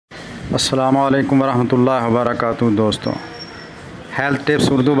अस्सलामुअलैकुम वरहमतुल्लाहि वबरकातुहू। दोस्तों, health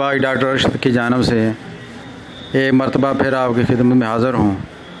tips Urdu by doctor Arshad की जानब से एक मरतबा फिर आपकी खिदमत में हाज़िर हूँ।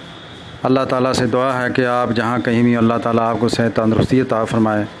 अल्लाह ताला से दुआ है कि आप जहाँ कहीं भी अल्लाह ताला आपको सेहत तंदुरुस्ती अता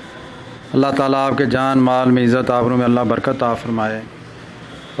फ़रमाए। अल्लाह ताला आपके जान माल में इज़्ज़त आबरू में अल्लाह बरकत अता फ़रमाए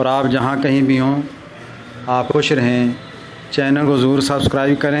और आप जहाँ कहीं भी हों आप खुश रहें। चैनल को ज़रूर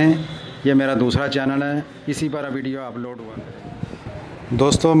सब्सक्राइब करें, ये मेरा दूसरा चैनल है, इसी पर वीडियो अपलोड हुआ करें।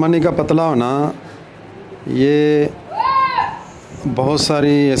 दोस्तों, मनी का पतला होना ये बहुत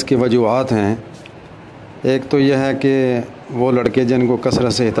सारी इसकी वजूहात हैं। एक तो यह है कि वो लड़के जिनको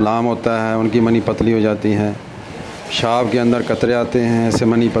कसरत से इत्लाम होता है उनकी मनी पतली हो जाती है। शाब के अंदर कतरे आते हैं, इससे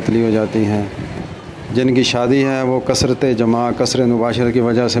मनी पतली हो जाती हैं। जिनकी शादी है वो कसरत जमा कसरत मुबाशरत की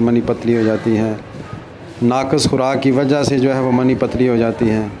वजह से मनी पतली हो जाती है। नाक़िस खुराक की वजह से जो है वो मनी पतली हो जाती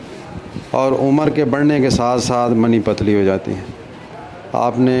है और उम्र के बढ़ने के साथ साथ मनी पतली हो जाती है।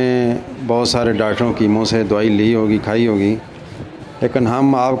 आपने बहुत सारे डॉक्टरों की मुँह से दवाई ली होगी, खाई होगी, लेकिन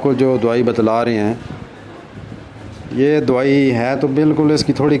हम आपको जो दवाई बतला रहे हैं ये दवाई है तो बिल्कुल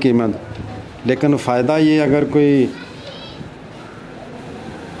इसकी थोड़ी कीमत, लेकिन फ़ायदा ये अगर कोई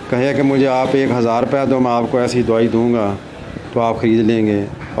कहे कि मुझे आप 1000 रुपया दो मैं आपको ऐसी दवाई दूंगा तो आप ख़रीद लेंगे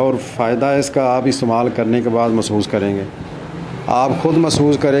और फ़ायदा इसका आप इस्तेमाल करने के बाद महसूस करेंगे। आप ख़ुद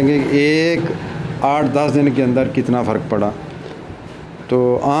महसूस करेंगे एक 8-10 दिन के अंदर कितना फ़र्क पड़ा। तो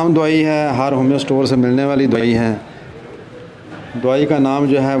आम दवाई है, हर होम्यो स्टोर से मिलने वाली दवाई है। दवाई का नाम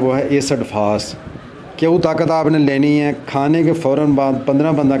जो है वो है एसिड फास। क्यों ताकत आपने लेनी है, खाने के फ़ौरन बाद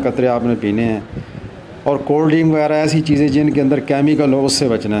 15-15 कतरे आपने पीने हैं और कोल्ड ड्रिंक वगैरह ऐसी चीज़ें जिनके अंदर केमिकल हो उससे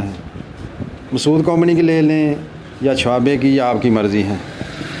बचना है। मसूद कंपनी की ले लें या छुआबे की, या आपकी मर्ज़ी है।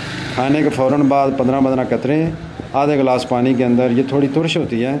 खाने के फ़ौरन बाद 15-15 कतरे आधे गिलास पानी के अंदर, ये थोड़ी तुरश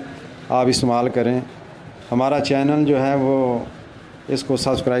होती है, आप इस्तेमाल करें। हमारा चैनल जो है वो इसको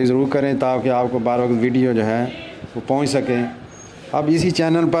सब्सक्राइब ज़रूर करें ताकि आपको बार वक्त वीडियो जो है वो पहुंच सकें। अब इसी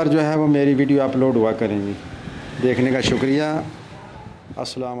चैनल पर जो है वो मेरी वीडियो अपलोड हुआ करेंगी। देखने का शुक्रिया।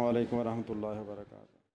 अस्सलामु अलैकुम वरहमतुल्लाहि वबरकातुहू।